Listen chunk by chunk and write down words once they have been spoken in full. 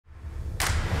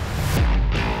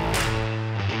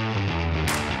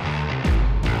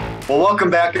Well, welcome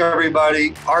back,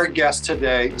 everybody. Our guest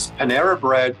today is Panera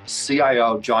Bread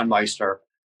CIO, John Meister,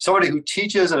 somebody who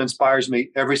teaches and inspires me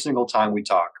every single time we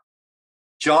talk.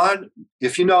 John,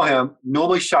 if you know him,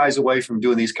 normally shies away from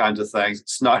doing these kinds of things.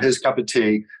 It's not his cup of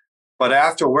tea. But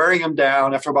after wearing him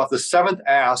down, after about the seventh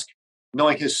ask,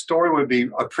 knowing his story would be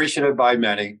appreciated by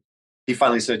many, he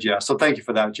finally said yes. So thank you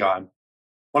for that, John.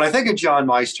 When I think of John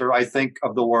Meister, I think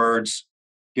of the words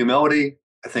humility,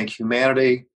 I think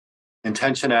humanity,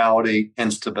 intentionality,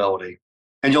 and stability.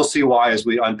 And you'll see why as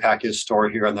we unpack his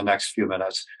story here in the next few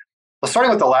minutes. Well,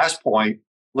 starting with the last point,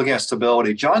 looking at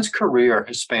stability, John's career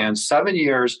has spanned 7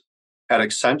 years at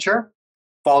Accenture,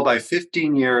 followed by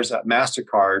 15 years at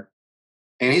Mastercard.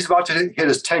 And he's about to hit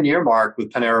his 10-year mark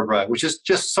with Panera Bread, which is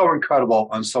just so incredible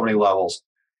on so many levels.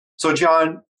 So,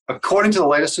 John, according to the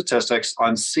latest statistics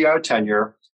on CIO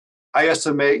tenure, I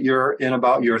estimate you're in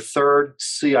about your third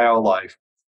CIO life.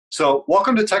 So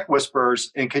welcome to Tech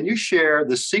Whispers, and can you share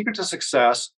the secret to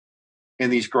success in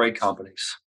these great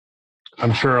companies?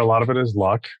 I'm sure a lot of it is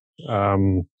luck.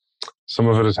 Some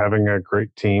of it is having a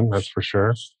great team, that's for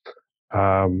sure.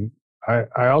 I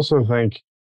also think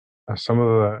some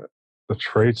of the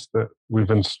traits that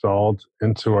we've installed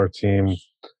into our team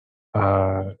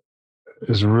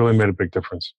has really made a big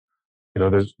difference. You know,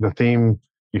 the theme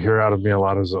you hear out of me a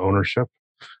lot is ownership.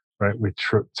 Right, we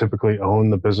typically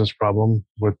own the business problem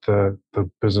with the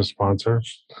business sponsor,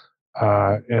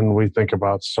 and we think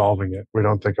about solving it. We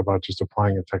don't think about just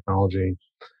applying a technology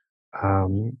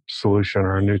solution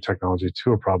or a new technology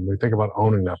to a problem. We think about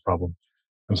owning that problem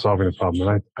and solving the problem.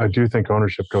 And I do think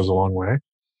ownership goes a long way.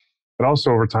 It also,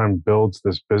 over time, builds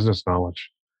this business knowledge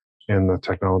in the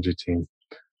technology team.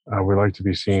 We like to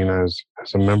be seen as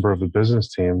a member of the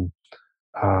business team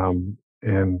and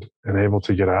able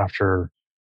to get after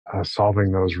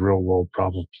solving those real world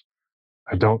problems.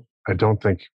 I don't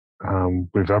think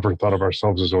we've ever thought of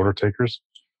ourselves as order takers.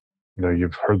 You know,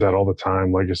 you've heard that all the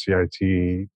time, legacy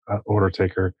IT order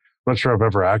taker. I'm not sure I've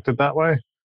ever acted that way.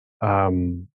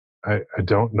 I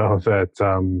don't know that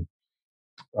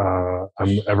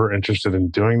I'm ever interested in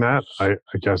doing that. I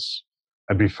guess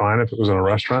I'd be fine if it was in a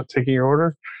restaurant taking your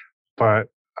order. But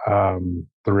the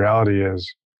reality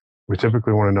is we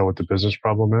typically want to know what the business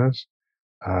problem is.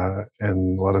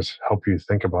 And let us help you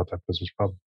think about that business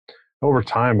problem. Over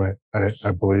time,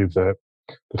 I believe that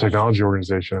the technology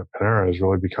organization at Panera has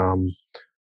really become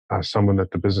someone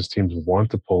that the business teams want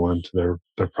to pull into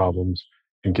their problems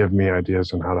and give me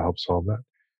ideas on how to help solve that.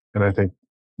 And I think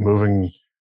moving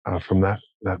from that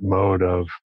mode of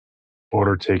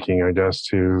order taking, I guess,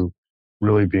 to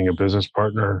really being a business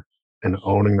partner and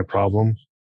owning the problem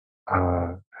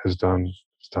made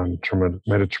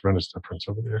a tremendous difference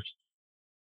over the years.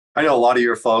 I know a lot of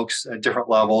your folks at different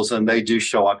levels, and they do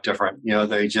show up different. You know,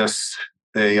 they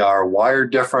are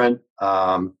wired different,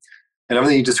 and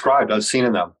everything you described, I've seen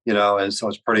in them. You know, and so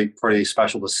it's pretty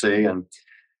special to see. And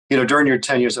you know, during your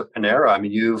 10 years at Panera, I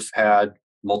mean, you've had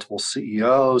multiple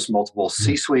CEOs, multiple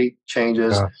C-suite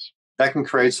changes. Yes. That can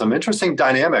create some interesting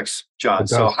dynamics, John.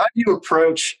 So, how do you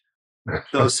approach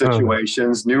those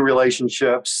situations, new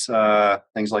relationships,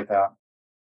 things like that?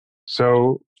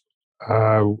 So.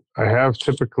 I have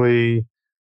typically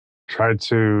tried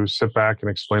to sit back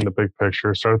and explain the big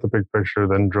picture, start at the big picture,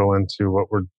 then drill into what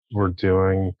we're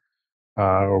doing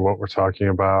or what we're talking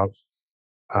about.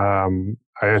 I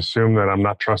assume that I'm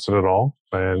not trusted at all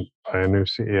by a new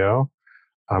CEO.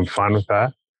 I'm fine with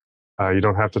that. You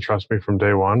don't have to trust me from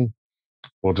day one.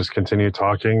 We'll just continue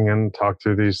talking and talk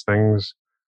through these things.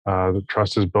 The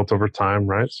trust is built over time,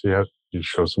 right? So you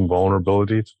show some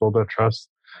vulnerability to build that trust.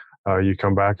 You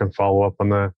come back and follow up on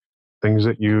the things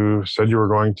that you said you were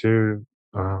going to,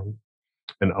 and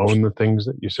own the things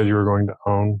that you said you were going to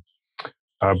own.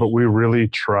 But we really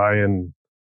try and,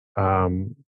 all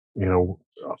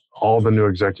the new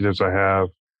executives I have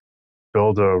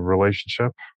build a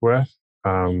relationship with,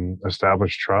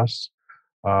 establish trust,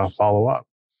 follow up.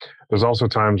 There's also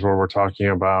times where we're talking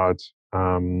about,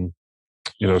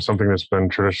 something that's been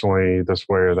traditionally this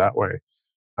way or that way.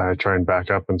 I try and back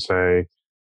up and say,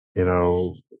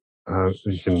 you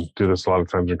can do this a lot of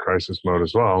times in crisis mode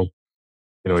as well.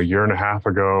 You know, a year and a half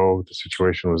ago, the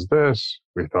situation was this.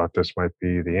 We thought this might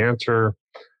be the answer.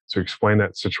 To explain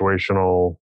that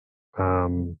situational,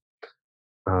 the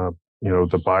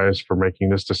bias for making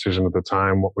this decision at the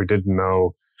time, what we didn't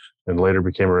know and later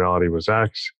became a reality was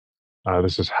X.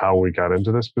 This is how we got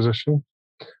into this position.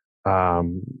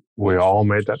 We all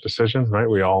made that decision, right?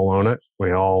 We all own it.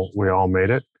 We all made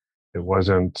it. It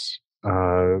wasn't,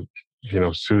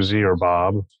 Susie or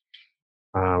Bob.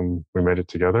 We made it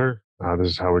together. This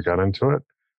is how we got into it.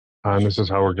 And this is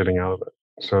how we're getting out of it.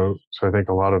 So I think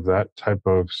a lot of that type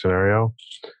of scenario,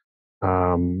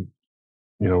 um,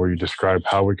 where you describe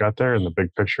how we got there in the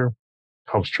big picture,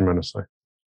 helps tremendously.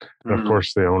 And of Mm.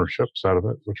 course, the ownership side of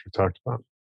it, which we talked about.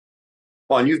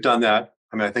 Well, and you've done that.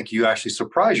 I mean, I think you actually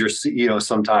surprise your CEO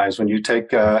sometimes when you take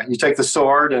the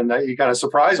sword and you kind of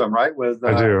surprise them, right? With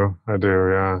I do,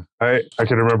 yeah. I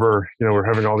can remember, we're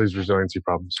having all these resiliency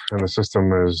problems, and the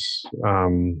system is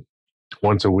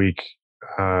once a week,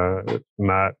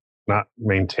 not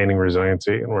maintaining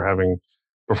resiliency, and we're having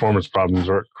performance problems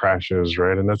or it crashes,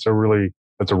 right? And that's a revenue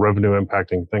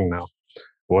impacting thing now.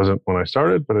 It wasn't when I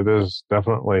started, but it is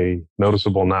definitely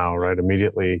noticeable now, right?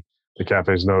 Immediately, the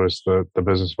cafes notice the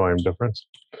business volume difference.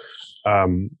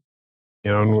 Um,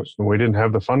 and we didn't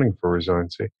have the funding for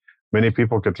resiliency. Many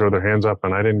people could throw their hands up,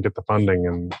 and I didn't get the funding,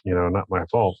 and not my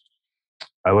fault.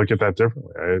 I look at that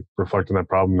differently. I reflect on that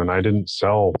problem, and I didn't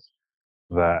sell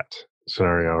that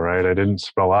scenario, right? I didn't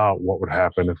spell out what would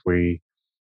happen if we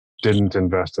didn't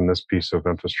invest in this piece of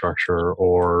infrastructure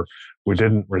or we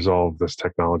didn't resolve this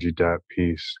technology debt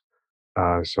piece.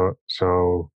 So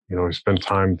I spent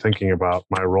time thinking about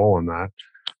my role in that.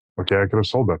 Okay, I could have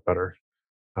sold that better.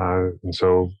 And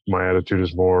so my attitude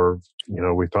is more,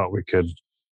 we thought we could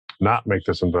not make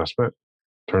this investment.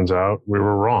 Turns out we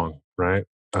were wrong, right?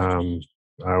 I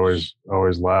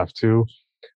always laugh too.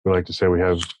 We like to say we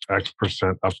have X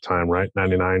percent uptime, right?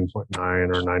 99.9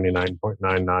 or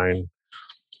 99.99,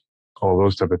 all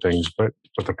those type of things. But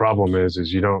the problem is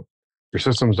your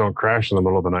systems don't crash in the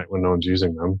middle of the night when no one's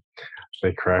using them.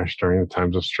 They crash during the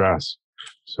times of stress.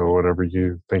 So whatever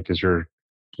you think is your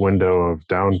window of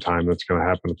downtime, that's going to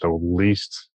happen at the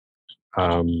least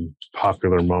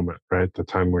popular moment, right? The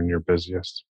time when you're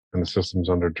busiest and the system's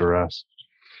under duress.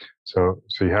 So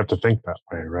you have to think that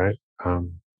way, right?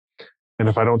 And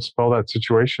if I don't spell that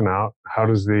situation out, how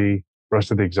does the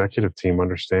rest of the executive team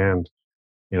understand?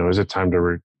 Is it time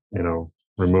to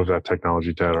remove that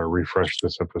technology debt or refresh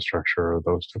this infrastructure or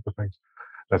those type of things?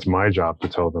 That's my job to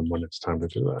tell them when it's time to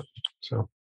do that. So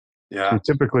you yeah,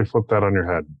 typically flip that on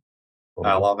your head a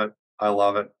I little bit. love it. I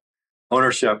love it.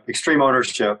 Ownership, extreme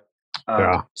ownership.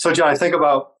 Yeah, So, John, I think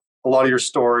about a lot of your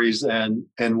stories, and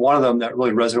one of them that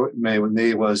really resonated with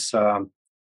me was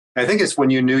I think it's when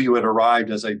you knew you had arrived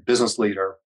as a business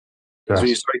leader. Is when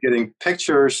you yes, started getting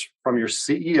pictures from your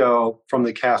CEO from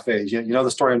the cafes. You know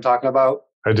the story I'm talking about?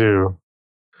 I do.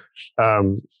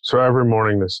 So every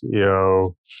morning, the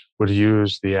CEO would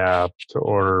use the app to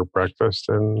order breakfast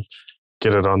and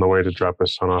get it on the way to drop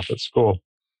his son off at school.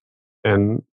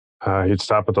 And he'd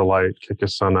stop at the light, kick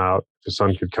his son out. His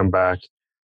son could come back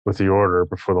with the order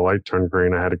before the light turned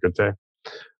green. I had a good day.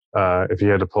 If he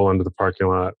had to pull into the parking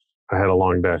lot, I had a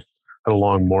long day. I had a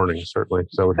long morning, certainly,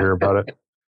 because I would hear about it.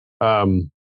 And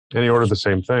he ordered the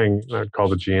same thing. I'd call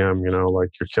the GM, like,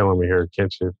 you're killing me here.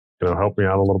 Can't you, help me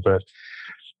out a little bit?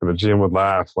 And the GM would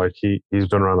laugh. Like he's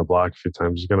been around the block a few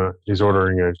times. He's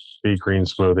ordering a bee green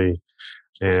smoothie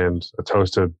and a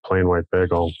toasted plain white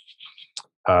bagel.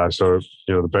 So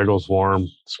the bagel's warm,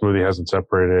 smoothie hasn't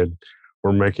separated.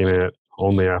 We're making it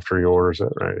only after he orders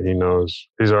it, right? He knows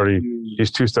Mm.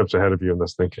 he's 2 steps ahead of you in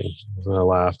this thinking. And I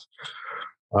laughed.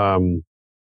 Um,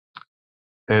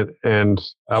 and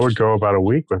I would go about a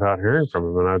week without hearing from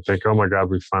him, and I'd think, oh my God,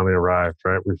 we finally arrived,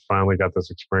 right? We finally got this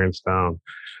experience down.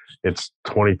 It's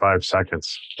 25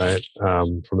 seconds, right?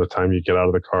 From the time you get out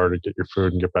of the car to get your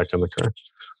food and get back in the car.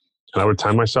 And I would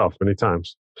time myself many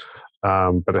times,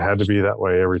 but it had to be that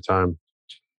way every time.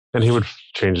 And he would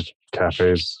change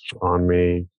cafes on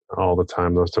me all the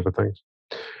time, those type of things.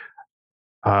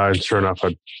 And sure enough,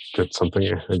 I'd get something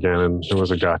again, and it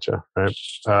was a gotcha, right?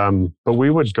 But we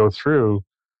would go through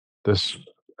this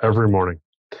every morning.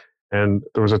 And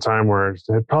there was a time where it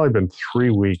had probably been 3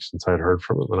 weeks since I'd heard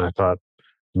from him. And I thought,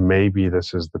 maybe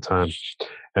this is the time.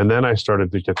 And then I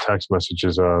started to get text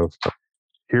messages of,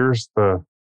 here's the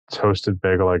toasted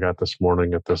bagel I got this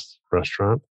morning at this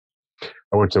restaurant.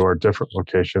 I went to our different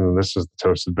location, and this is the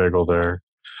toasted bagel there.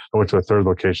 I went to a third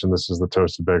location. This is the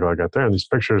toasted bagel I got there. And these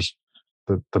pictures,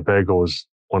 the bagel was,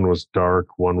 one was dark,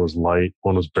 one was light,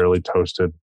 one was barely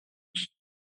toasted,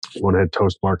 one had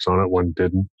toast marks on it, one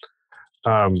didn't.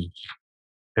 Um,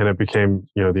 and it became,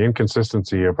 the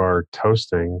inconsistency of our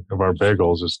toasting of our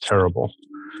bagels is terrible.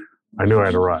 I knew I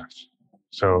had arrived.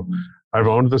 So I've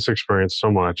owned this experience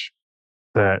so much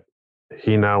that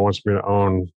he now wants me to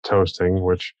own toasting,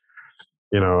 which,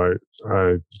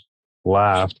 I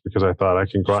laughed because I thought I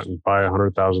can go out and buy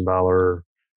 $100,000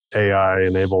 AI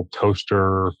enabled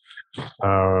toaster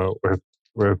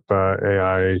with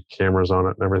AI cameras on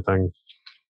it and everything.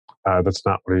 That's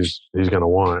not what he's going to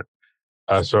want.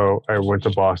 So I went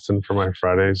to Boston for my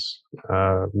Friday's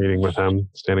meeting with him,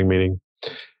 standing meeting,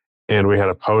 and we had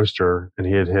a poster, and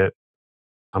he had hit,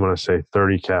 I'm going to say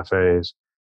 30 cafes,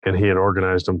 and he had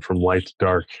organized them from light to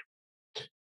dark.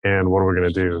 And what are we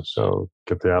going to do? So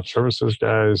get the app services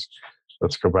guys.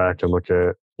 Let's go back and look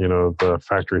at, the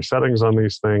factory settings on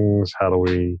these things. How do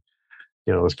we,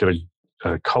 let's get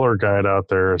a color guide out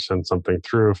there, send something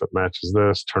through. If it matches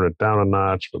this, turn it down a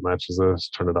notch. If it matches this,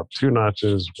 turn it up 2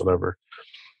 notches, whatever.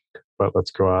 But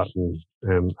let's go out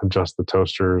and adjust the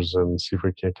toasters and see if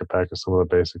we can't get back to some of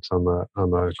the basics on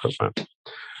the equipment.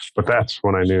 But that's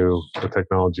when I knew the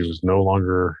technology was no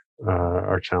longer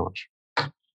our challenge.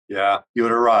 Yeah, you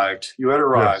had arrived.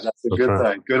 Yes, That's a good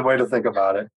right. thing. Good way to think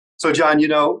about it. So, John,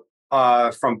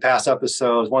 from past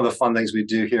episodes, one of the fun things we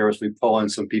do here is we pull in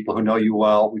some people who know you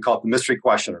well. We call it the mystery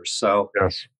questioners. So,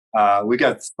 Yes. we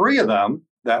got 3 of them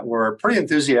that were pretty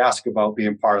enthusiastic about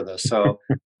being part of this. So,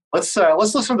 let's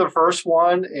listen to the first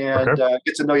one and Okay.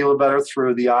 get to know you a little better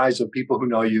through the eyes of people who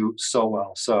know you so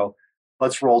well. So,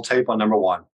 let's roll tape on number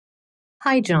 1.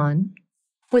 Hi, John.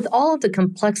 With all of the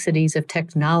complexities of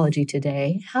technology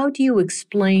today, how do you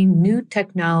explain new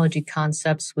technology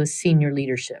concepts with senior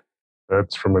leadership?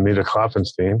 That's from Anita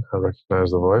Klopfenstein. I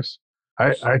recognize the voice.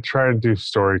 I try to do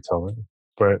storytelling,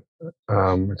 but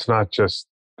it's not just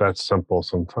that simple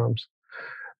sometimes.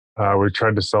 We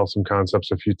tried to sell some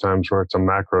concepts a few times where it's a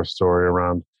macro story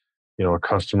around, a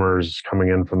customer's coming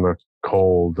in from the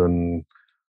cold and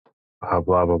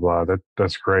blah, blah, blah.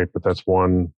 That's great, but that's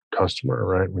one customer,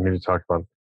 right? We need to talk about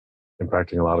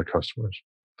impacting a lot of customers,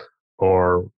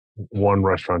 or one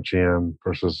restaurant GM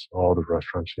versus all the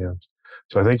restaurant GMs.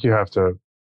 So I think you have to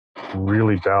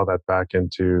really dial that back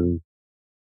into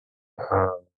uh,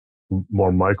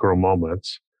 more micro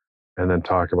moments and then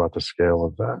talk about the scale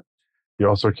of that. You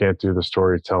also can't do the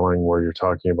storytelling where you're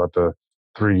talking about the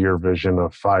 3-year vision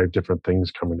of 5 different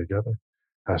things coming together.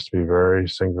 It has to be very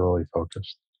singularly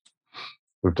focused.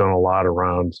 We've done a lot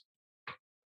around,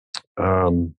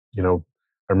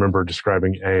 I remember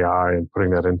describing AI and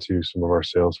putting that into some of our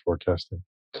sales forecasting.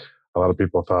 A lot of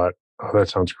people thought, oh, that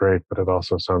sounds great, but it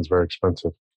also sounds very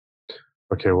expensive.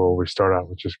 Okay, well, we start out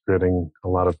with just creating a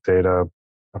lot of data,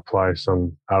 apply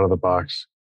some out of the box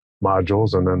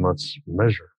modules, and then let's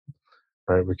measure,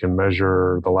 right? We can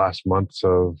measure the last months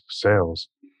of sales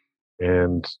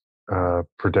and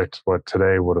predict what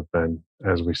today would have been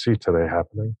as we see today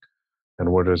happening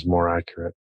and what is more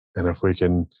accurate. And if we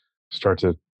can start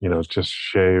to, just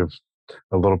shave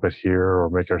a little bit here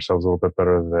or make ourselves a little bit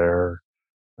better there,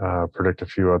 predict a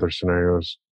few other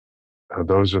scenarios,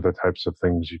 those are the types of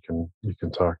things you can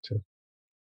talk to.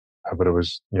 But it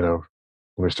was, when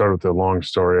we started with the long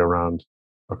story around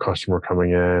a customer coming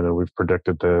in and we've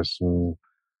predicted this, and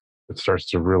it starts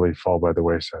to really fall by the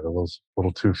wayside. It was a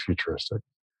little too futuristic.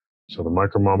 So the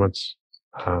micro moments,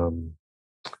 and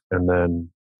then,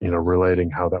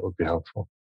 relating how that would be helpful.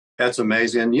 That's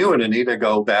amazing. And you and Anita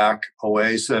go back a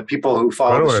ways. People who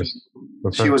follow the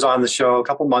show, she was on the show a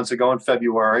couple months ago in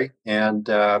February, and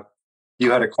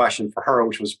you had a question for her,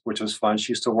 which was fun.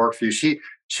 She used to work for you. She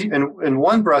in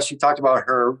one breath she talked about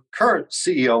her current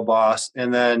CEO boss,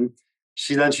 and then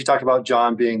she talked about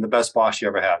John being the best boss she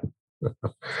ever had.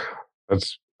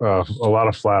 That's a lot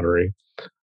of flattery.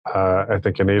 I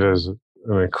think Anita is an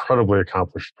incredibly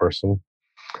accomplished person.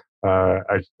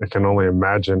 I can only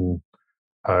imagine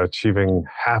achieving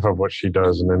half of what she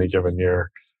does in any given year,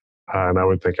 and I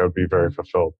would think I would be very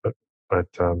fulfilled. But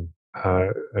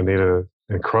Anita,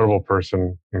 incredible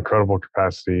person, incredible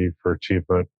capacity for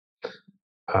achievement.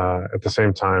 At the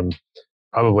same time,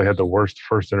 probably had the worst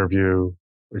first interview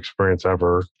experience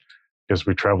ever because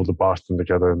we traveled to Boston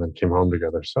together and then came home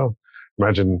together. So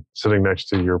imagine sitting next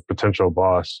to your potential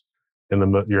boss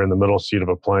you're in the middle seat of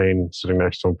a plane sitting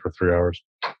next to him for 3 hours.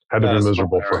 Had to be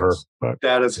miserable for her. But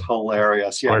that is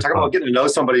hilarious. Yeah, talk about getting to know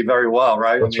somebody very well,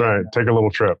 right? That's right. Take a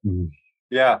little trip.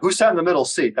 Yeah. Who sat in the middle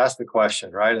seat? That's the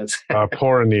question, right? It's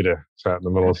poor Anita sat in the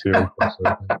middle seat.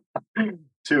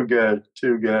 Too good.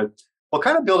 Well,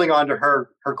 kind of building on to her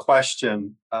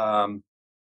question,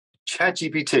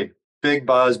 ChatGPT, big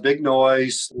buzz, big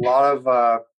noise, a lot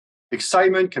of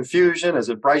excitement, confusion. Is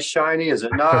it bright, shiny? Is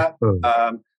it not?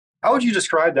 How would you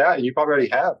describe that? And you probably already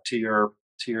have to your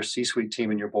C-suite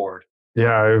team and your board.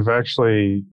 Yeah, I've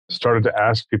actually started to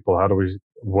ask people,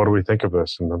 what do we think of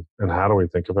this, and how do we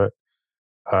think of it?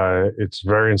 It's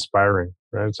very inspiring,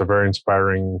 right? It's a very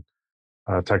inspiring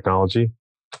technology.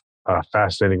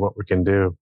 Fascinating what we can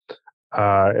do.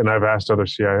 And I've asked other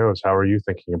CIOs, how are you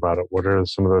thinking about it? What are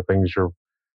some of the things you're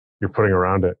putting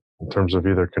around it in terms of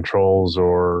either controls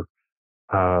or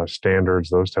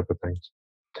standards, those type of things?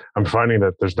 I'm finding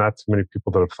that there's not too many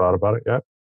people that have thought about it yet.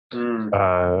 Mm,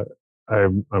 Uh,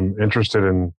 I'm interested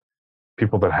in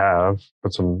people that have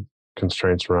put some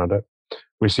constraints around it.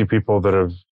 We see people that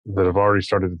have already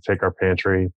started to take our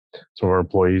pantry. Some of our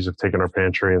employees have taken our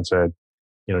pantry and said,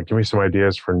 give me some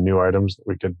ideas for new items that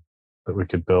we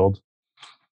could build.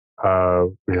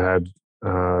 We had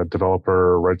a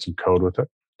developer write some code with it.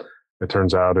 It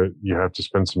turns out you have to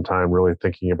spend some time really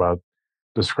thinking about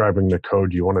describing the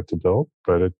code you want it to build,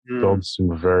 but it mm. builds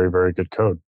some very, very good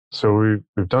code. So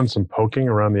we've done some poking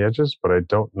around the edges, but I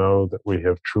don't know that we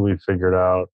have truly figured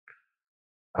out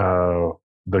uh,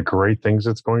 the great things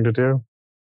it's going to do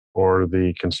or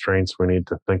the constraints we need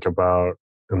to think about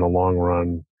in the long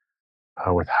run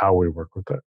with how we work with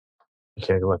it. You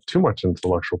can't let too much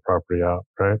intellectual property out,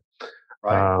 right?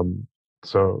 Right. Um,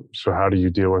 so how do you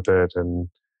deal with it, and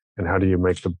how do you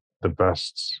make the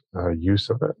best use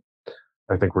of it?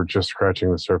 I think we're just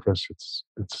scratching the surface.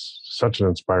 It's such an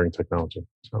inspiring technology.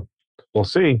 So we'll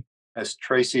see. As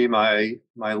Tracy, my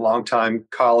longtime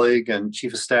colleague and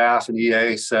chief of staff and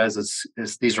EA says,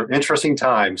 these are interesting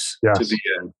times to Yes, be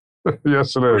in,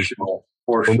 yes, it for is. sure.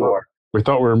 For We're sure. we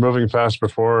thought we were moving fast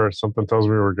before. Something tells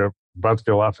me we're about to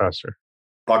be a lot faster.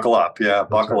 Buckle up. Yeah, That's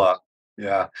buckle right. up.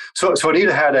 Yeah. So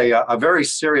Anita had a very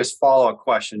serious follow-up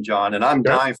question, John, and I'm Okay.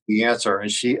 dying for the answer. And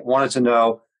she wanted to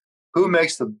know who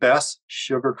makes the best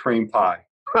sugar cream pie?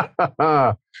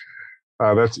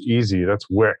 That's easy. That's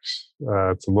Wix.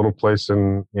 It's a little place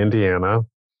in Indiana.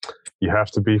 You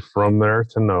have to be from there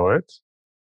to know it.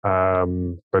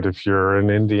 But if you're in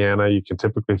Indiana, you can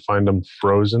typically find them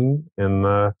frozen in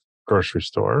the grocery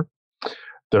store.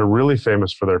 They're really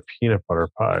famous for their peanut butter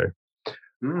pie.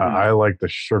 Mm, I like the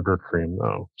sugar cream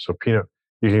though. So you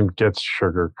can get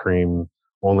sugar cream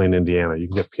only in Indiana. You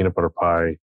can get peanut butter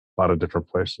pie a lot of different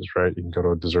places, right? You can go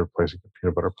to a dessert place and get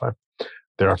peanut butter pie.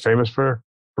 They are famous for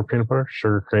peanut butter.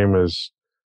 Sugar cream is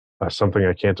something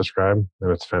I can't describe,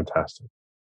 and it's fantastic.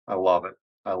 I love it.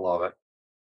 I love it.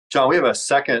 John, we have a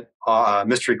second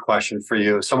mystery question for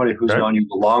you, somebody who's Okay. known you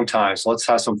a long time. So let's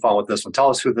have some fun with this one. Tell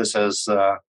us who this is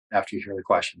after you hear the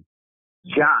question.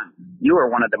 John, you are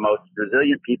one of the most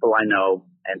resilient people I know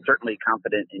and certainly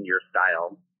confident in your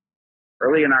style.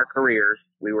 Early in our careers,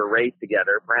 we were raised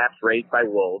together, perhaps raised by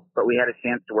wolves, but we had a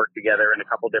chance to work together in a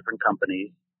couple different companies.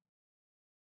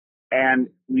 And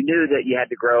we knew that you had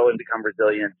to grow and become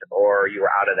resilient or you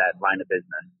were out of that line of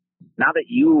business. Now that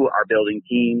you are building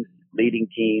teams, leading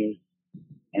teams,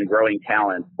 and growing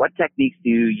talent, what techniques do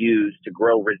you use to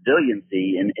grow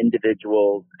resiliency in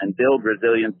individuals and build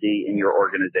resiliency in your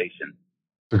organization?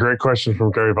 It's a great question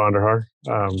from Gary Vonderhaar.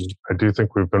 I do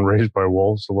think we've been raised by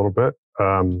wolves a little bit.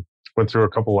 Went through a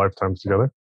couple lifetimes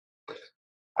together.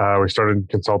 We started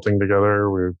consulting together.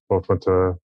 We both went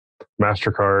to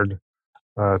Mastercard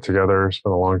together,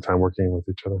 spent a long time working with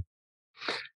each other.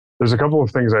 There's a couple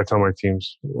of things I tell my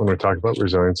teams when we talk about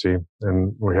resiliency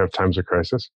and we have times of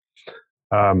crisis.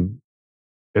 Um,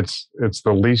 it's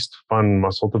the least fun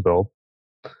muscle to build.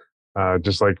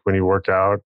 Just like when you work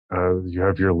out, you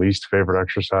have your least favorite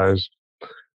exercise.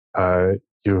 Uh,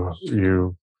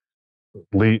 you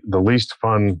the least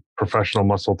fun professional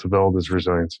muscle to build is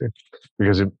resiliency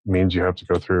because it means you have to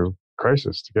go through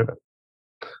crisis to get it.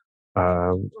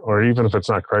 Or even if it's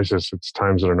not crisis, it's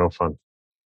times that are no fun.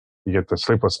 You get the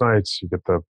sleepless nights, you get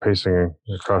the pacing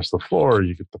across the floor,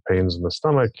 you get the pains in the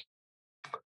stomach.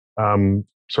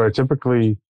 So I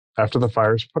typically, after the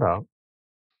fire's put out,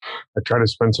 I try to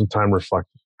spend some time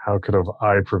reflecting. How could have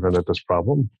I prevented this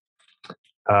problem?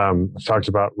 I talked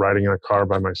about riding in a car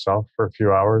by myself for a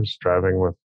few hours, driving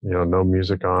with no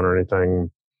music on or anything,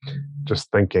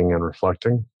 just thinking and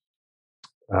reflecting.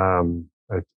 Um,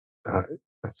 I, uh,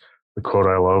 the quote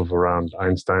I love around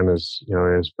Einstein is,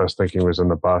 his best thinking was in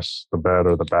the bus, the bed,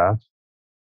 or the bath.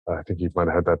 I think he might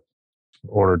have had that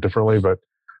order differently, but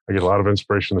I get a lot of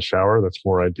inspiration in the shower. That's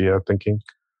more idea thinking.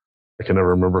 I can never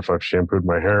remember if I've shampooed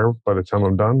my hair by the time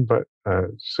I'm done, but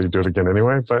so you do it again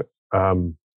anyway. But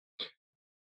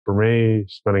for me,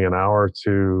 spending an hour or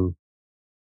two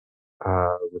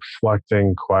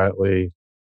reflecting quietly,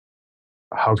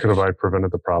 how could have I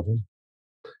prevented the problem?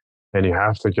 And you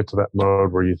have to get to that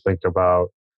mode where you think about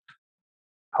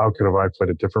how could have I played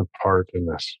a different part in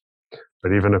this?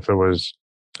 But even if it was,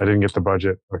 I didn't get the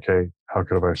budget, okay, how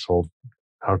could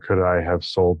I have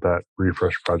sold that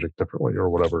refresh project differently or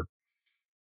whatever?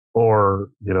 Or,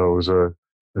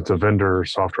 it's a vendor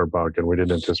software bug and we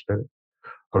didn't anticipate it.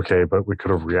 Okay, but we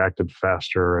could have reacted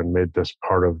faster and made this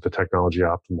part of the technology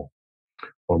optimal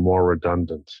or more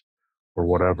redundant or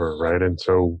whatever, right? And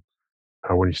so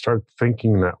when you start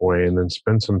thinking that way and then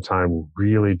spend some time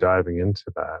really diving into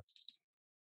that,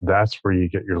 That's where you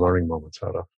get your learning moments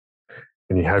out of.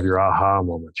 And you have your aha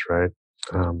moments, right?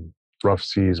 Rough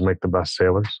seas make the best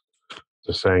sailors.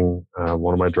 Just saying,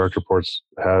 one of my direct reports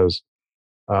has,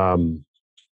 um,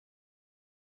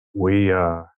 we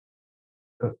have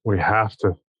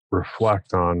to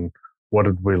reflect on what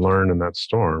did we learn in that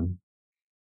storm.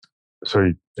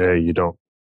 So you don't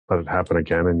let it happen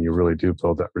again, and you really do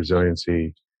build that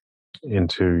resiliency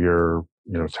into your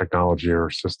technology or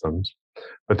systems.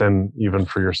 But then even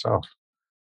for yourself,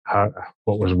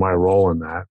 what was my role in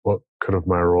that? What could have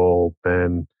my role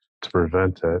been to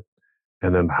prevent it?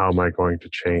 And then how am I going to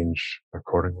change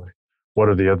accordingly? What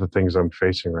are the other things I'm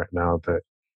facing right now that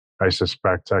I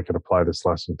suspect I could apply this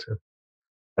lesson to?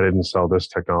 I didn't sell this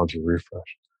technology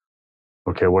refresh.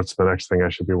 Okay, what's the next thing I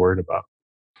should be worried about?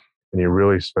 And you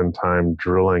really spend time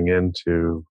drilling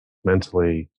into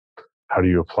mentally, how do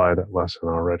you apply that lesson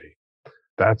already?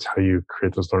 That's how you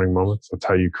create those learning moments. That's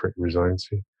how you create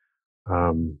resiliency.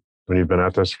 When you've been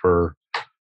at this for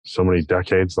so many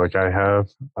decades, like I have,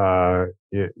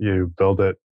 you build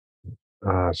it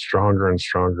stronger and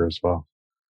stronger as well.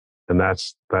 And that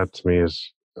to me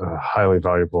is a highly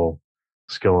valuable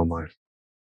skill in life.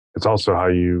 It's also how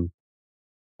you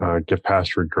get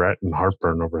past regret and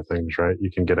heartburn over things, right?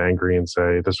 You can get angry and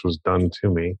say, this was done to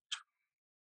me,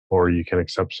 or you can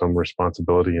accept some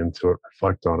responsibility into it,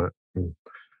 reflect on it, and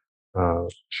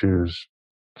choose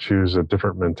a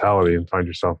different mentality and find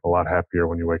yourself a lot happier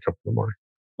when you wake up in the morning.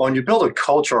 Well, and you build a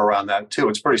culture around that too.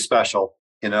 It's pretty special,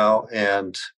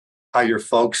 and how your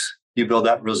folks, you build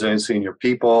that resiliency in your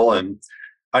people. And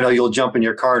I know you'll jump in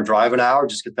your car and drive an hour,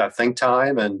 just get that think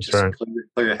time and just right.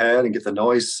 clear your head and get the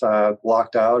noise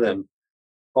blocked out. And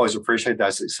always appreciate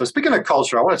that. So speaking of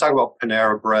culture, I want to talk about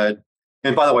Panera Bread.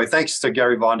 And by the way, thanks to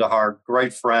Gary Vonderhaar,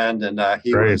 great friend. And I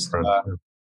think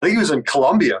he was in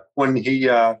Colombia when he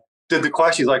did the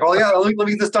question. He's like, oh yeah, let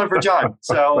me get this done for John.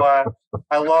 So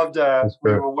I loved,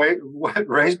 we were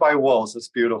raised by wolves. It's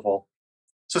beautiful.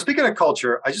 So speaking of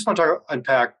culture, I just want to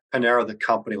unpack Panera, the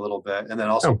company, a little bit, and then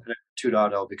also Panera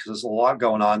 2.0, because there's a lot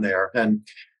going on there. And,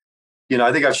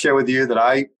 I think I've shared with you that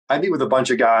I meet with a bunch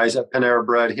of guys at Panera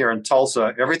Bread here in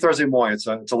Tulsa every Thursday morning. It's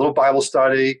a little Bible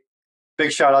study.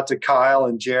 Big shout out to Kyle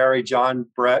and Jerry, John,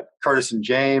 Brett, Curtis, and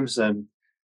James. And,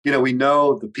 we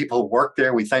know the people who work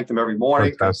there. We thank them every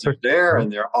morning because they're there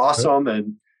and they're awesome.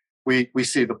 And we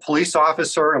see the police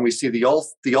officer and we see the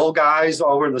old guys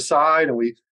over on the side, and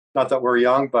not that we're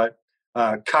young, but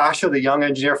Kasha, the young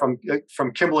engineer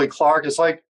from Kimberly-Clark, it's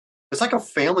like a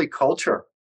family culture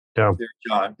there,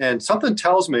 John. And something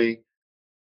tells me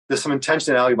there's some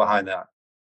intentionality behind that.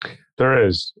 There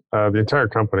is. The entire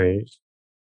company,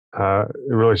 it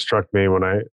really struck me when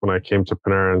I came to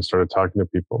Panera and started talking to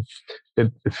people.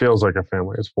 It feels like a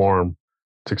family. It's warm.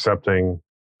 It's accepting.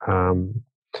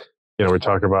 We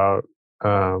talk about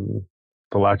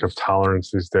the lack of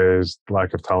tolerance these days,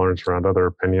 lack of tolerance around other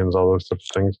opinions, all those types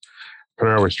of things.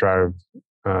 Panera, we strive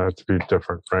to be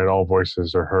different, right? All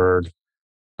voices are heard.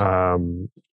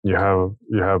 You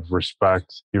have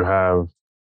respect. You have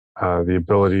the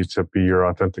ability to be your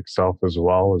authentic self as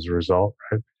well as a result,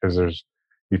 right? Because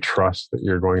you trust that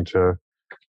you're going to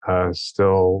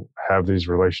still have these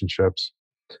relationships.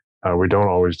 We don't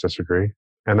always disagree,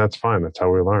 and that's fine. That's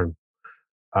how we learn.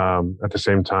 At the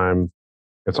same time,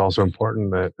 it's also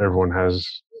important that everyone has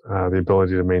the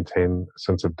ability to maintain a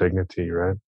sense of dignity,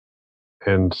 right?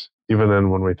 And even then,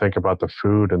 when we think about the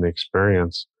food and the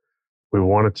experience, we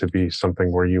want it to be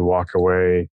something where you walk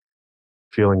away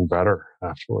feeling better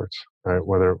afterwards, right?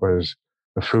 Whether it was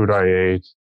the food I ate,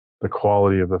 the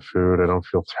quality of the food, I don't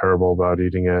feel terrible about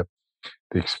eating it,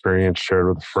 the experience shared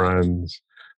with friends,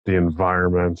 the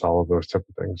environment, all of those type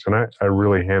of things. And I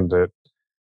really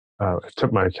I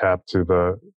tip my cap to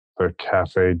the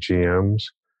cafe GMs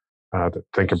that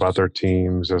think about their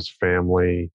teams as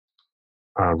family,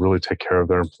 really take care of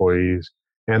their employees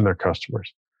and their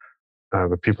customers.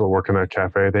 The people that work in that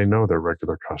cafe, they know their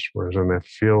regular customers, and it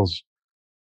feels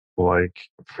like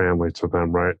family to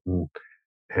them, right?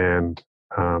 And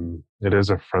it is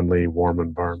a friendly, warm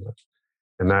environment,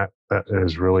 and that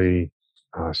is really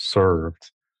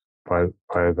served by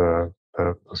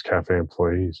those cafe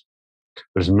employees.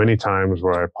 There's many times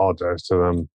where I apologize to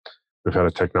them. We've had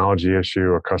a technology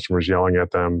issue, a customer's yelling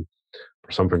at them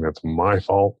for something that's my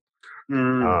fault.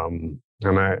 And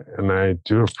I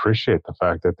do appreciate the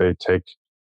fact that they take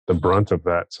the brunt of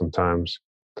that sometimes.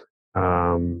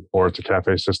 Or it's a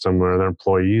cafe system where their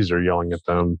employees are yelling at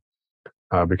them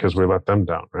because we let them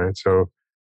down, right? So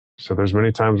there's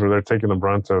many times where they're taking the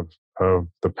brunt of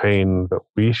the pain that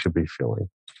we should be feeling.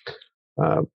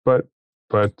 But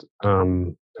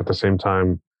at the same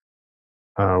time,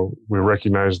 We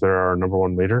recognize they're our number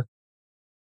one leader,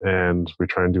 and we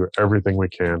try and do everything we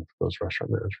can for those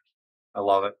restaurant managers. I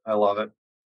love it. I love it.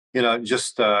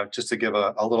 Just to give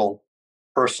a little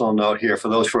personal note here for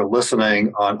those who are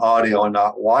listening on audio and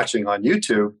not watching on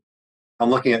YouTube, I'm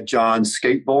looking at John's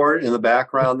skateboard in the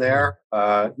background there.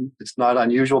 It's not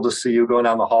unusual to see you going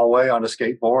down the hallway on a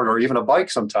skateboard or even a bike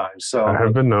sometimes. So I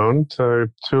have been known to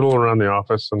tootle around the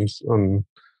office on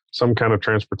some kind of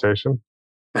transportation.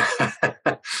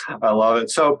 I love it.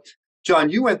 So, John,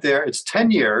 you went there. It's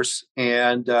 10 years,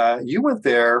 and you went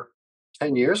there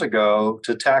 10 years ago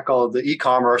to tackle the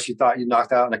e-commerce you thought you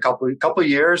knocked out in a couple of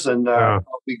years, and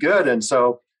it'll be good. And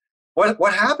so,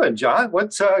 what happened, John?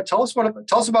 Tell us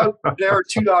about Panera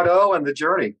 2.0 and the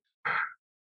journey.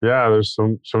 Yeah, there's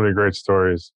so many great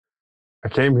stories. I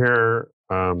came here.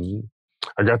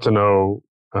 I got to know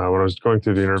when I was going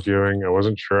through the interviewing. I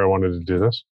wasn't sure I wanted to do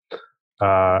this.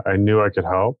 I knew I could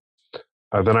help.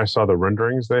 Then I saw the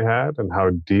renderings they had and how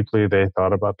deeply they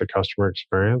thought about the customer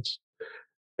experience.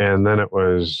 And then it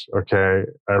was, okay,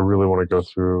 I really want to go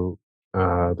through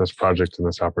this project and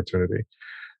this opportunity,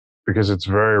 because it's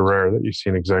very rare that you see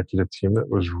an executive team that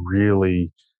was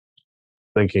really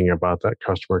thinking about that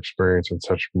customer experience in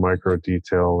such micro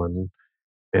detail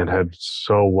and had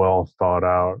so well thought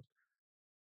out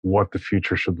what the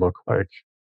future should look like.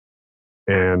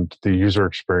 And the user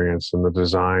experience and the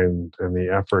design and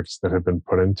the efforts that had been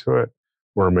put into it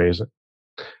were amazing.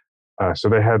 So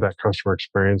they had that customer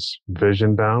experience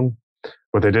vision down.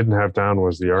 What they didn't have down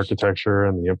was the architecture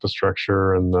and the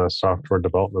infrastructure and the software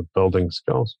development building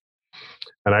skills.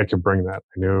 And I could bring that.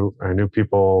 I knew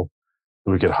people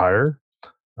who we could hire.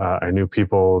 I knew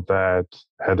people that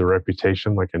had the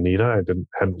reputation, like Anita. I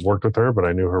hadn't worked with her, but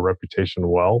I knew her reputation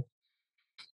well.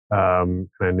 And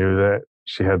I knew that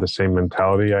she had the same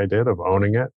mentality I did of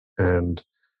owning it and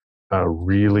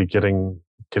really getting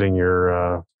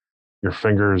your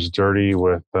fingers dirty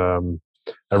with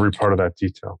every part of that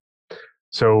detail.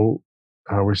 So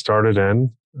we started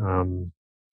in.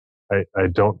 I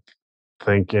don't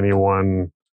think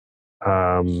anyone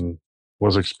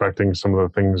was expecting some of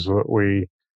the things that we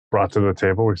brought to the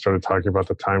table. We started talking about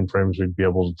the timeframes we'd be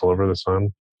able to deliver this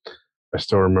on. I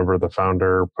still remember the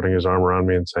founder putting his arm around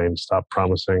me and saying, "Stop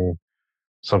promising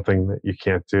something that you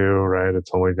can't do, right?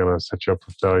 It's only going to set you up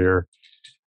for failure."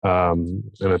 And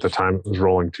at the time, it was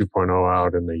rolling 2.0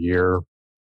 out in a year.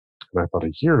 And I thought,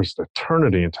 a year is an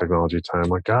eternity in technology time.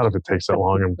 Like, God, if it takes that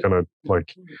long, I'm going to,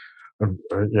 I'm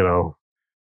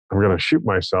going to shoot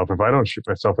myself. If I don't shoot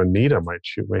myself, Anita might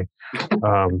shoot me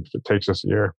if it takes us a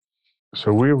year.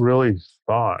 So we really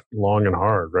thought long and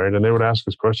hard, right? And they would ask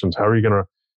us questions. How are you going to,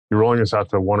 you're rolling us out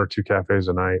to 1 or 2 cafes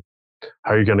a night.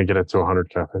 How are you going to get it to 100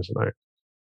 cafes a night?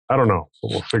 I don't know,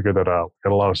 but we'll figure that out.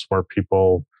 Got a lot of smart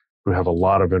people who have a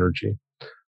lot of energy.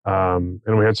 And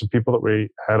we had some people that we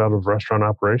had out of restaurant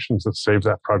operations that saved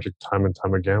that project time and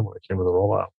time again when it came to the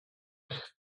rollout.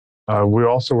 We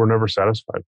also were never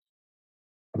satisfied.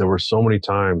 There were so many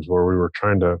times where we were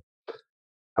trying to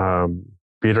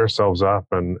beat ourselves up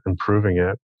and improving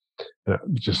it. And it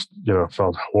just,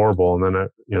 felt horrible. And then,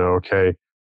 okay,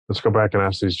 let's go back and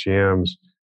ask these GMs,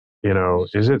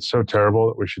 is it so terrible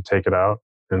that we should take it out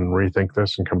and rethink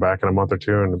this and come back in a month or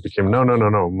two? And it became, no,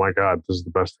 my God, this is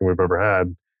the best thing we've ever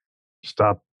had.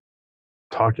 Stop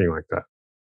talking like that.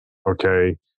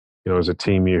 Okay, as a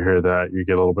team, you hear that, you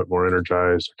get a little bit more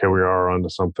energized. Okay, we are onto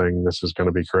something. This is going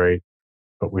to be great,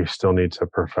 but we still need to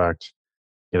perfect,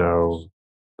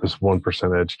 this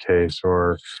 1% edge case,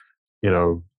 or,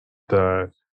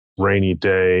 the rainy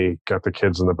day, got the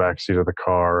kids in the back seat of the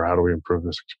car. How do we improve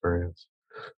this experience?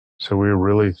 So we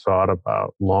really thought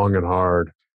about long and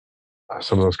hard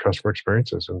some of those customer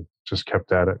experiences and just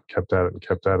kept at it.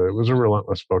 It was a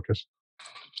relentless focus.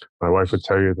 My wife would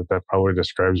tell you that probably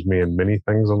describes me in many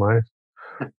things in life.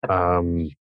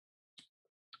 It's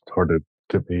hard to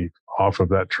get me off of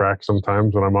that track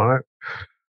sometimes when I'm on it.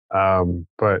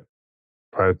 But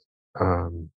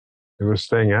it was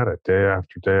staying at it day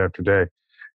after day after day.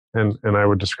 And I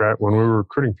would describe, when we were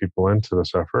recruiting people into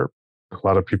this effort, a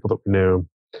lot of people that we knew,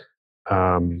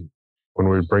 when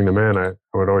we would bring them in, I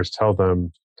would always tell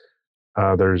them,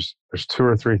 there's 2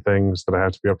 or 3 things that I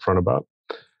have to be upfront about.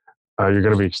 You're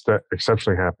going to be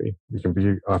exceptionally happy. You can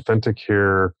be authentic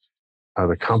here.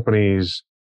 The company's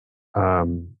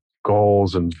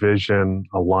goals and vision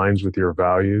aligns with your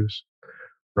values,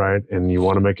 right? And you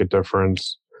want to make a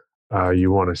difference.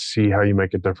 You want to see how you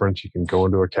make a difference. You can go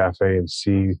into a cafe and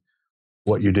see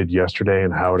what you did yesterday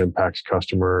and how it impacts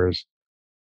customers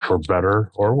for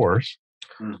better or worse.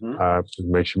 Mm-hmm. It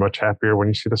makes you much happier when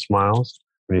you see the smiles.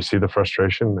 When you see the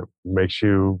frustration, it makes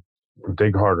you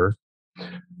dig harder.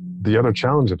 The other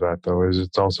challenge of that, though, is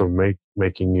it's also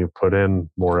making you put in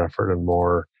more effort and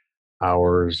more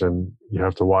hours, and you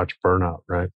have to watch burnout,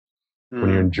 right? When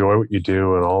you enjoy what you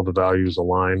do and all the values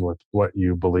align with what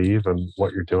you believe and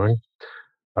what you're doing,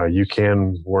 you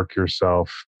can work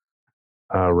yourself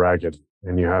ragged,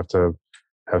 and you have to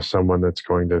have someone that's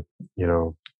going to,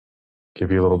 give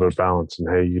you a little bit of balance. And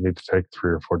hey, you need to take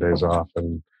 3 or 4 days off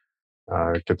and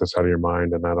get this out of your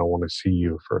mind. And I don't want to see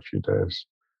you for a few days.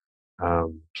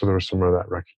 So there was some of that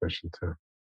recognition too.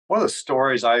 One of the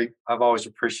stories I've always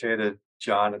appreciated,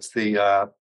 John, it's the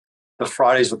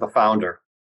Fridays with the founder.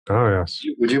 Oh yes.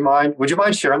 Would you mind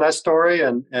sharing that story?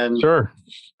 And Sure.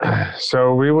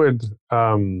 So we would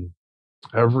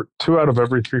every 2 out of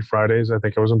every 3 Fridays, I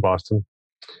think I was in Boston,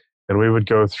 and we would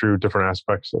go through different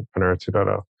aspects of Panera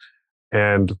 2.0.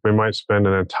 And we might spend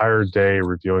an entire day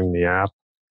reviewing the app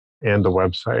and the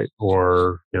website,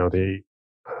 or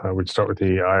we'd start with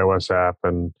the iOS app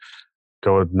and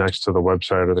go next to the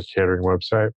website or the catering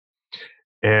website.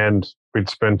 And we'd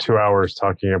spend 2 hours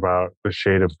talking about the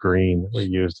shade of green that we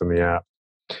used in the app.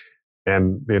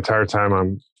 And the entire time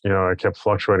I kept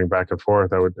fluctuating back and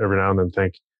forth. I would every now and then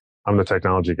think, I'm the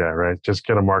technology guy, right? Just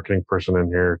get a marketing person in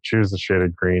here, choose the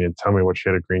shaded green, and tell me what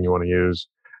shaded green you want to use.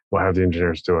 We'll have the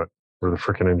engineers do it. We're the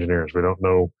freaking engineers. We don't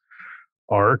know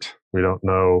art. We don't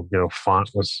know,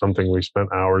 font was something we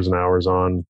spent hours and hours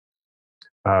on.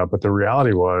 But the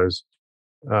reality was,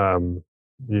 my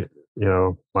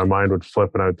mind would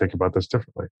flip and I would think about this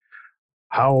differently.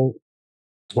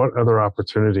 What other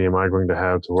opportunity am I going to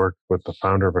have to work with the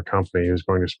founder of a company who's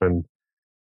going to spend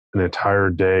an entire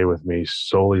day with me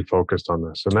solely focused on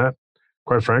this? And that,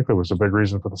 quite frankly, was a big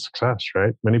reason for the success,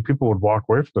 right? Many people would walk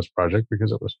away from this project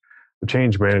because the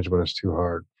change management is too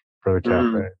hard for the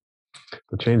cafe.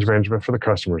 The change management for the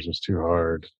customers is too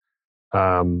hard.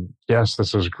 Yes,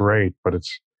 this is great, but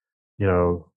it's,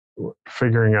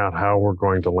 figuring out how we're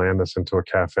going to land this into a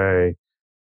cafe,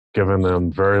 giving them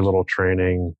very little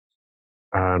training,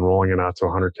 and rolling it out to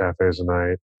 100 cafes a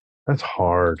night. That's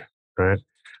hard, right?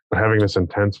 But having this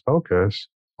intense focus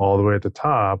all the way at the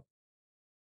top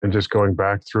and just going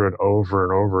back through it over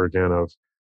and over again of,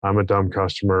 I'm a dumb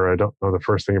customer. I don't know the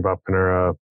first thing about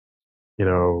Panera.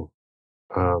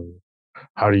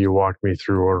 How do you walk me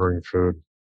through ordering food?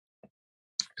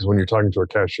 Because when you're talking to a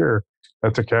cashier,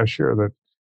 that's a cashier that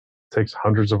takes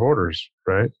hundreds of orders,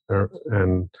 right?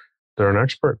 And they're an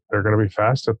expert. They're going to be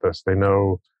fast at this. They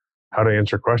know how to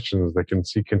answer questions. They can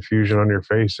see confusion on your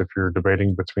face if you're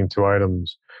debating between 2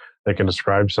 items. They can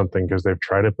describe something because they've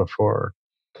tried it before.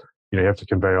 You have to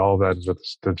convey all that into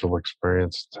this digital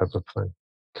experience type of thing.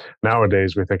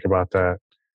 Nowadays, we think about that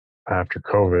after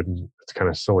COVID, and it's kind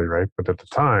of silly, right? But at the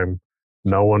time,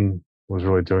 no one was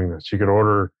really doing this. You could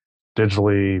order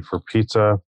digitally for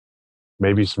pizza,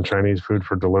 maybe some Chinese food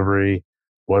for delivery.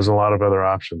 Wasn't a lot of other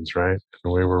options, right?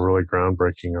 And we were really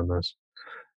groundbreaking on this.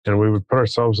 And we would put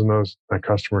ourselves in that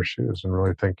customer's shoes and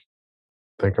really think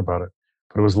about it.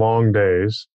 But it was long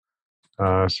days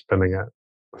spending it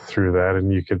through that.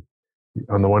 And you could,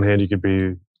 on the one hand, you could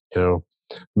be,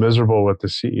 miserable with the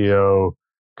CEO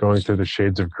going through the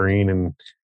shades of green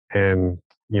and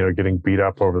getting beat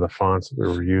up over the fonts that we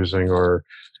were using, or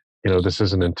this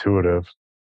isn't intuitive.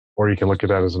 Or you can look at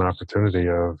that as an opportunity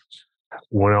of,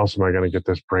 when else am I going to get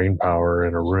this brain power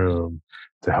in a room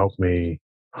to help me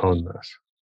hone this,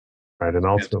 right? And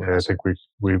ultimately, I think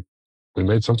we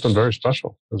made something very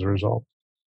special as a result.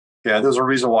 Yeah, there's a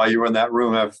reason why you were in that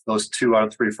room of those 2 out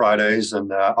of 3 Fridays,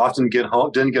 and often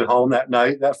didn't get home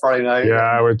that Friday night. Yeah,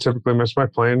 I would typically miss my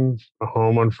plane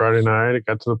home on Friday night. It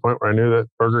got to the point where I knew that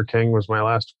Burger King was my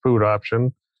last food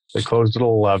option. They closed at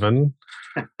 11.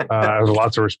 I have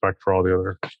lots of respect for all the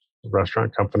other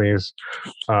restaurant companies.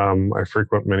 I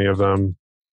frequent many of them.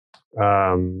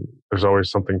 There's always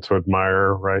something to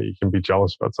admire, right? You can be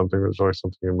jealous about something, but there's always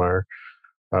something to admire.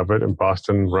 But in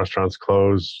Boston, restaurants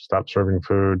closed, stopped serving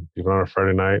food, even on a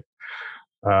Friday night.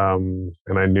 And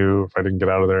I knew if I didn't get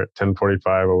out of there at 10:45,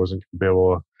 I wasn't going to be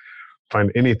able to find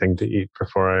anything to eat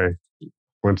before I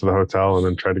went to the hotel, and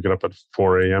then tried to get up at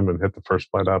 4 a.m. and hit the first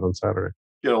flight out on Saturday.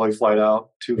 Get a late flight out.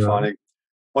 Too funny.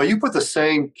 Well, you put the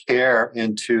same care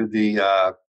into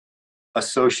the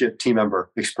associate team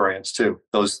member experience too.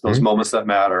 Those moments that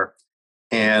matter.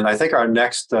 And I think our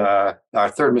next, our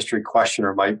third mystery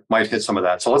questioner might hit some of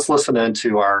that. So let's listen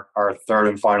into our third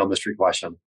and final mystery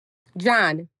question.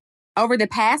 John, over the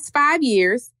past 5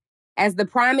 years, as the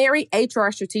primary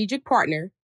HR strategic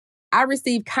partner, I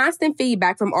received constant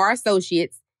feedback from our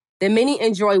associates that many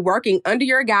enjoy working under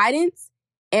your guidance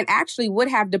and actually would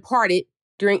have departed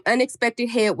during unexpected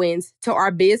headwinds to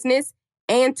our business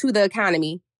and to the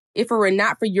economy if it were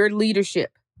not for your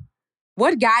leadership?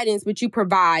 What guidance would you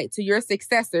provide to your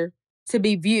successor to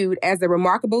be viewed as a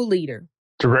remarkable leader?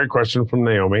 It's a great question from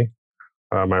Naomi,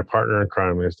 my partner in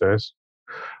crime these days.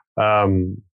 I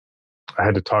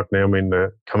had to talk Naomi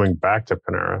into coming back to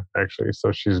Panera, actually,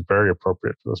 so she's very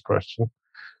appropriate for this question.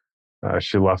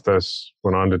 She left us,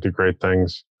 went on to do great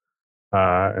things,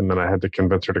 and then I had to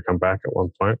convince her to come back at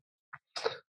one point.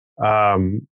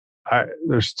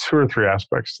 There's 2 or 3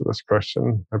 aspects to this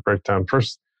question I break down.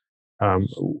 First,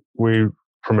 we,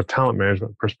 from a talent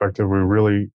management perspective, we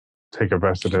really take a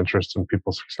vested interest in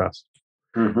people's success.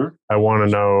 Mm-hmm. I want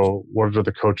to know what are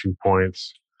the coaching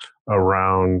points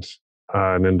around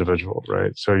an individual,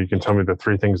 right? So you can tell me the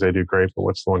 3 things they do great, but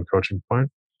what's the one coaching point?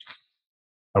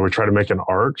 We try to make an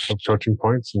art of coaching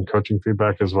points and coaching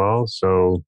feedback as well.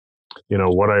 So,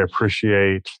 what I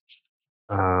appreciate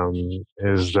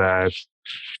is that,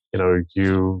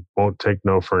 you won't take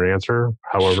no for an answer.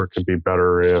 However, it could be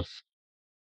better if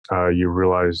you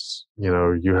realize,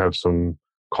 you have some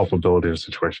culpability in the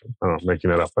situation. I don't know, making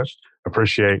that up, but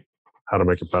appreciate how to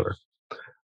make it better.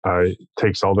 It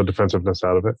takes all the defensiveness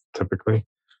out of it, typically.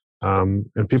 And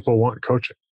people want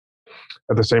coaching.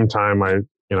 At the same time, I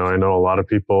know a lot of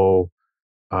people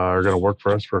are going to work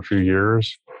for us for a few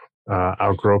years,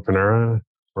 outgrow Panera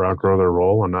or outgrow their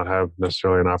role and not have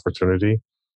necessarily an opportunity.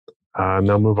 And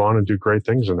they'll move on and do great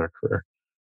things in their career.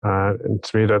 And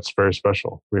to me, that's very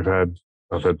special. I've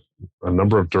had a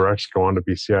number of directs go on to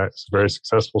be CIOs, very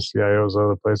successful CIOs at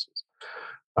other places.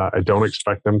 I don't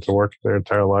expect them to work their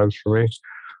entire lives for me.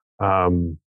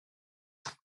 And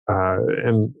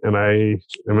I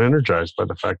am energized by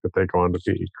the fact that they go on to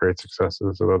be great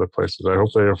successes at other places. I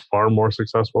hope they are far more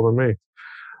successful than me.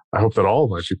 I hope that all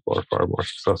of my people are far more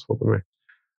successful than me.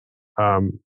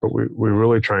 But we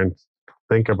really try and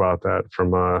think about that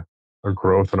from a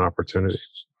growth and opportunity.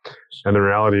 And the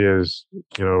reality is,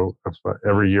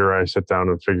 every year I sit down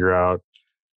and figure out,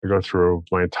 I go through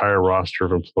my entire roster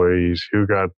of employees who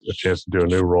got a chance to do a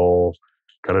new role,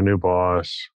 got a new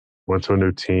boss, went to a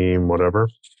new team, whatever.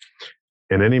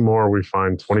 And anymore, we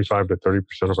find 25 to 30%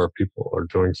 of our people are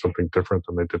doing something different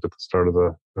than they did at the start of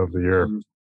the year,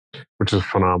 which is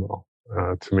phenomenal.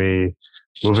 To me,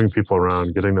 moving people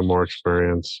around, getting them more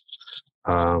experience,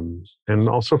 and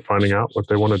also finding out what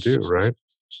they want to do, right?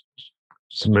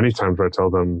 So many times I tell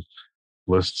them,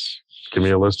 give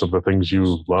me a list of the things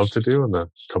you love to do and a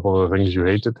couple of the things you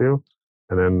hate to do.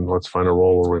 And then let's find a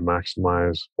role where we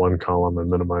maximize one column and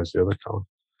minimize the other column.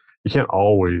 You can't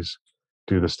always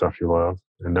do the stuff you love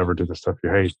and never do the stuff you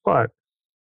hate, but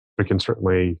we can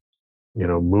certainly,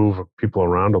 move people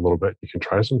around a little bit. You can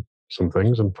try some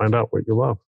things and find out what you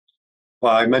love.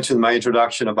 Well, I mentioned in my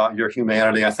introduction about your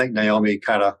humanity. I think Naomi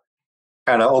kind of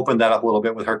opened that up a little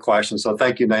bit with her question. So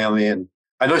thank you, Naomi. And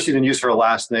I know she didn't use her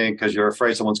last name because you're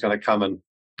afraid someone's going to come and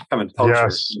poach her.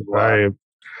 Yes,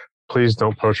 please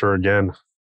don't poach her again.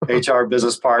 HR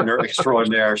business partner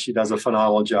extraordinaire. She does a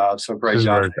phenomenal job. So great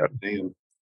job. And,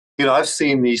 I've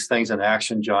seen these things in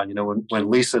action, John. When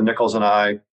Lisa Nichols and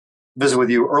I visited with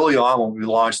you early on when we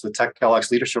launched the TechLX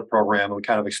leadership program, and we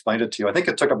kind of explained it to you. I think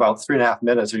it took about 3.5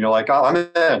 minutes, and you're like, "Oh, I'm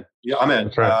in. Yeah, I'm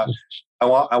in. Right. I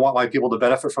want my people to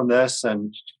benefit from this."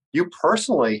 And you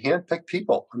personally handpick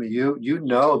people. I mean, you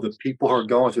know the people who are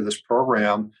going through this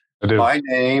program by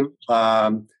name.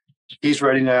 He's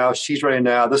ready now. She's ready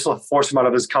now. This will force him out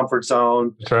of his comfort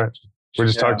zone. That's right. We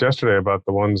just talked yesterday about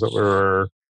the ones that we were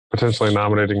potentially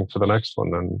nominating for the next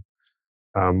one.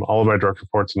 And all of my direct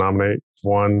reports nominate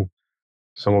 1.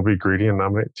 Some will be greedy and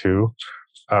nominate 2.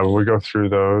 We go through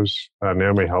those.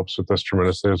 Naomi helps with this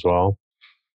tremendously as well.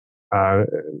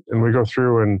 And we go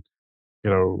through and,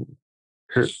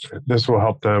 this will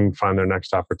help them find their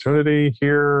next opportunity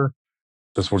here.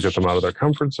 This will get them out of their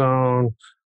comfort zone.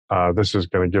 This is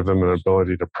going to give them an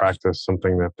ability to practice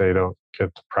something that they don't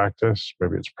get to practice.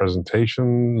 Maybe it's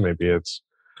presentation. Maybe it's,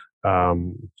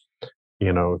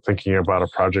 thinking about a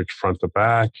project front to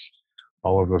back,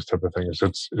 all of those type of things.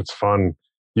 It's fun.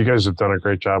 You guys have done a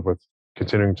great job with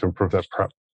continuing to improve that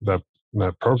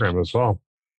program as well.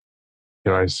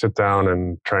 I sit down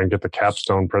and try and get the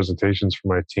capstone presentations for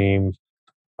my team,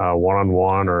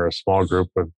 one-on-one or a small group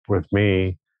with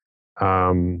me.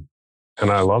 And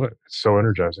I love it. It's so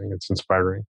energizing. It's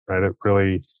inspiring, right? It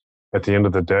really, at the end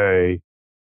of the day,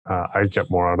 I get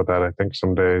more out of that, I think,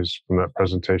 some days from that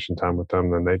presentation time with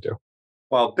them than they do.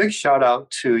 Well, big shout out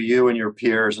to you and your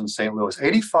peers in St. Louis.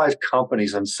 85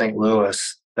 companies in St.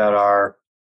 Louis that are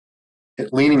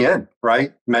leaning in,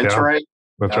 right? Mentoring,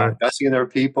 investing in their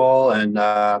people. And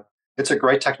it's a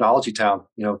great technology town.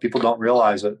 People don't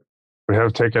realize it. We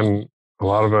have taken, a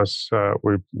lot of us,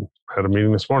 we had a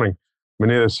meeting this morning,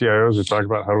 many of the CIOs, we talk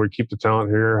about how do we keep the talent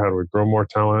here? How do we grow more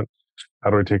talent? How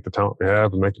do we take the talent we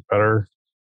have and make it better?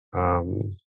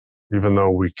 Even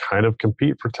though we kind of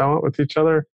compete for talent with each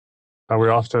other, we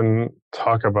often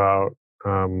talk about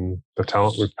the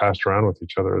talent we've passed around with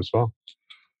each other as well.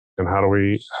 And how do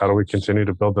we continue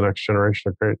to build the next generation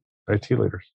of great IT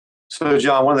leaders? So,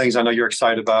 John, one of the things I know you're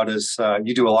excited about is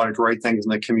you do a lot of great things in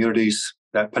the communities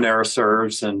that Panera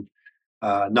serves and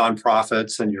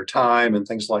nonprofits and your time and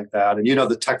things like that. And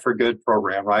the Tech for Good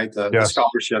program, right? The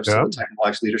scholarships to the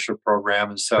Technology Leadership Program.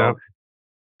 And so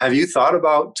have you thought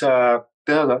about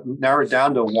being able to narrow it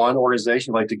down to one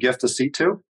organization like to gift a seat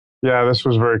to? Yeah, this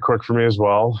was very quick for me as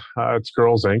well. It's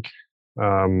Girls Inc.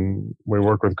 We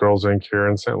work with Girls Inc. here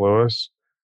in St. Louis.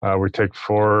 We take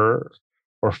 4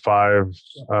 or 5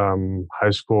 high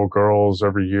school girls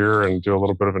every year and do a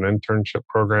little bit of an internship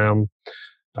program.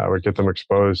 We get them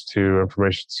exposed to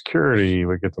information security.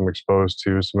 We get them exposed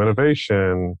to some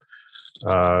innovation,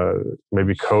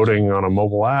 maybe coding on a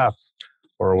mobile app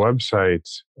or a website,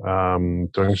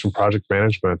 doing some project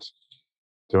management,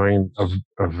 doing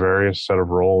a various set of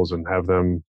roles, and have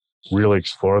them really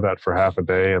explore that for half a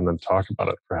day and then talk about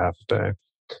it for half a day.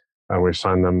 We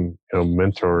assign them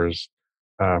mentors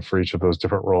for each of those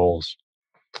different roles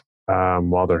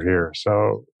while they're here.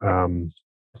 So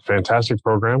fantastic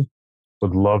program.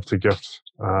 Would love to gift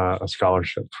a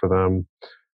scholarship for them.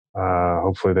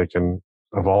 Hopefully they can,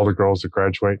 of all the girls that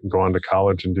graduate and go on to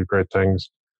college and do great things,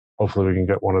 hopefully we can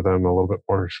get one of them a little bit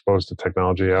more exposed to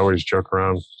technology. I always joke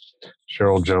around.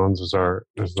 Cheryl Jones is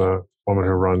the woman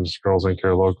who runs Girls Inc.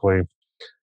 here locally.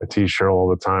 I tease Cheryl all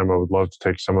the time. I would love to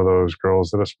take some of those girls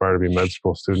that aspire to be med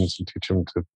school students and teach them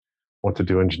to want to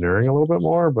do engineering a little bit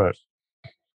more, but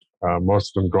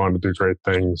most of them go on to do great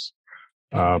things.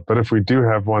 But if we do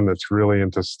have one that's really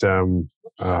into STEM,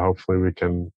 hopefully we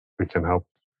can help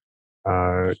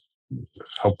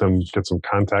them get some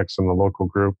contacts in the local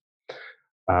group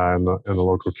in the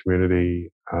local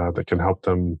community that can help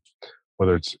them,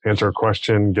 whether it's answer a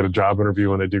question, get a job interview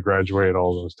when they do graduate,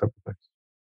 all those type of things.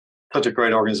 Such a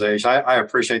great organization. I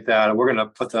appreciate that. And we're going to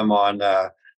put them on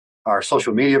our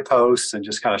social media posts and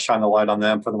just kind of shine the light on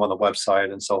them, put them on the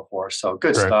website and so forth. So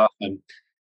good stuff. And,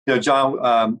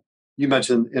 John, you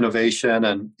mentioned innovation,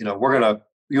 and, you and I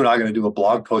are going to do a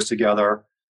blog post together.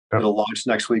 Yep. It'll launch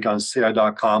next week on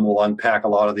CI.com. We'll unpack a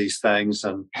lot of these things.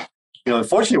 And,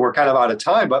 unfortunately, we're kind of out of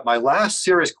time, but my last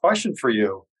serious question for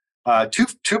you,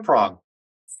 two-prong.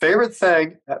 Favorite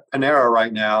thing at Panera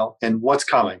right now and what's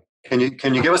coming? Can you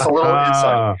give us a little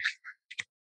insight?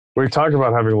 We talk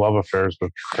about having love affairs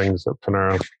with things at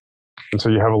Panera. And so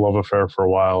you have a love affair for a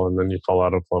while and then you fall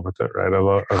out of love with it, right?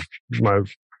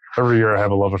 Every year I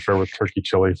have a love affair with turkey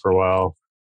chili for a while.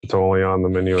 It's only on the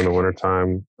menu in the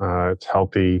wintertime. It's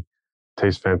healthy,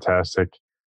 tastes fantastic.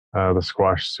 The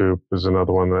squash soup is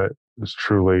another one that is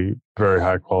truly very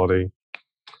high quality.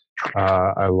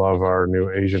 I love our new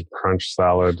Asian crunch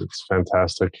salad. It's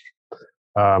fantastic.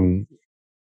 Some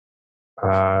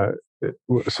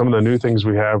of the new things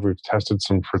we've tested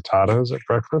some frittatas at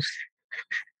breakfast.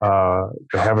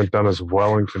 They haven't done as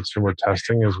well in consumer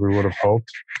testing as we would have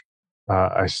hoped.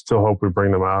 I still hope we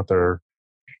bring them out there.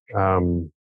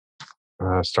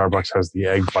 Starbucks has the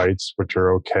egg bites, which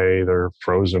are okay. They're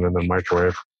frozen in the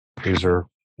microwave. These are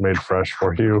made fresh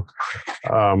for you.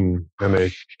 And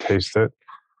they taste it.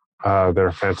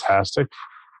 They're fantastic.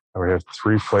 We have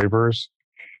 3 flavors.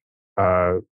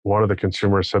 One of the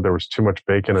consumers said there was too much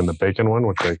bacon in the bacon one,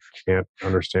 which I can't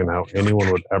understand how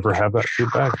anyone would ever have that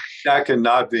feedback. That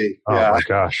cannot be. Oh my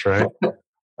gosh, right?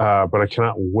 But I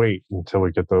cannot wait until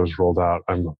we get those rolled out.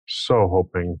 I'm so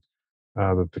hoping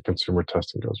that the consumer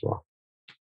testing goes well.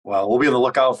 Well, we'll be on the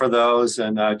lookout for those.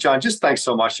 And John, just thanks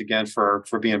so much again for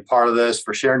being part of this,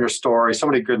 for sharing your story, so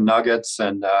many good nuggets.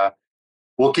 And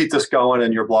we'll keep this going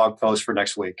in your blog post for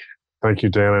next week. Thank you,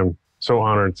 Dan. I'm so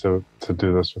honored to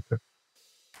do this with you.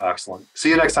 Excellent. See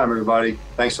you next time, everybody.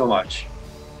 Thanks so much.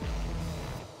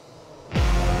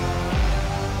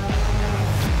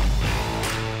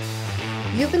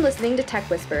 You've been listening to Tech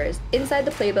Whisperers, inside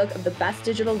the playbook of the best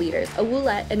digital leaders, a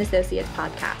Woolette and Associates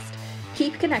podcast.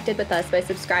 Keep connected with us by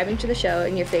subscribing to the show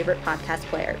in your favorite podcast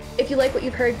player. If you like what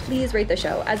you've heard, please rate the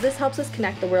show, as this helps us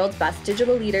connect the world's best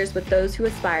digital leaders with those who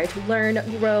aspire to learn,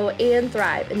 grow, and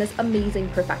thrive in this amazing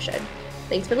profession.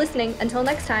 Thanks for listening. Until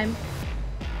next time.